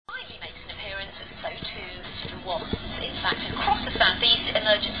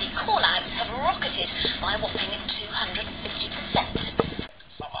rocketed by a whopping 250%.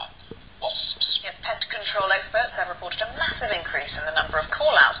 Summer wasps. Yes, pest control experts have reported a massive increase in the number of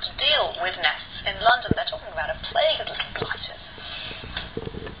call-outs to deal with nests in London. They're talking about a plague of little blighted.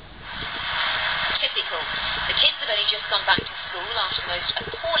 Typical. The kids have only just gone back to school after the most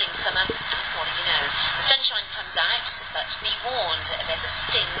appalling summer, and what do you know? The sunshine comes out, but be warned, there's a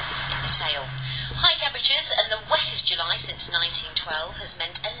sting in the tail. High temperatures and the wettest July since 1912 has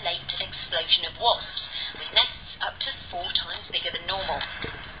meant a late explosion of wasps, with nests up to 4 times bigger than normal.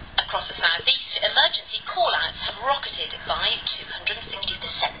 Across the southeast, emergency call-outs have rocketed by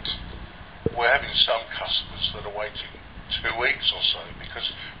 250%. We're having some customers that are waiting 2 weeks or so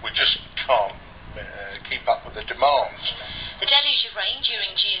because we just can't keep up with the demands. The deluge of rain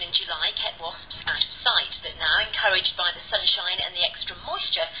during June and July kept wasps out of sight, but now, encouraged by the sunshine and the extra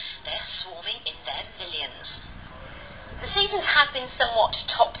moisture, they're swarming in their millions. The seasons have been somewhat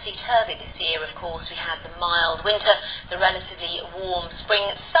topsy-turvy this year, of course. We had the mild winter, the relatively warm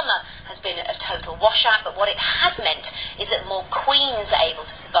spring. Summer has been a total washout, but what it has meant is that more queens are able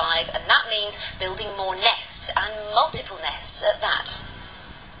to survive, and that means building more nests, and multiple nests at that.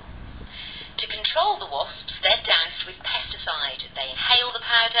 To control the wasps, they're doused with pesticide. They inhale the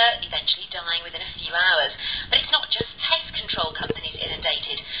powder, eventually dying within a few hours.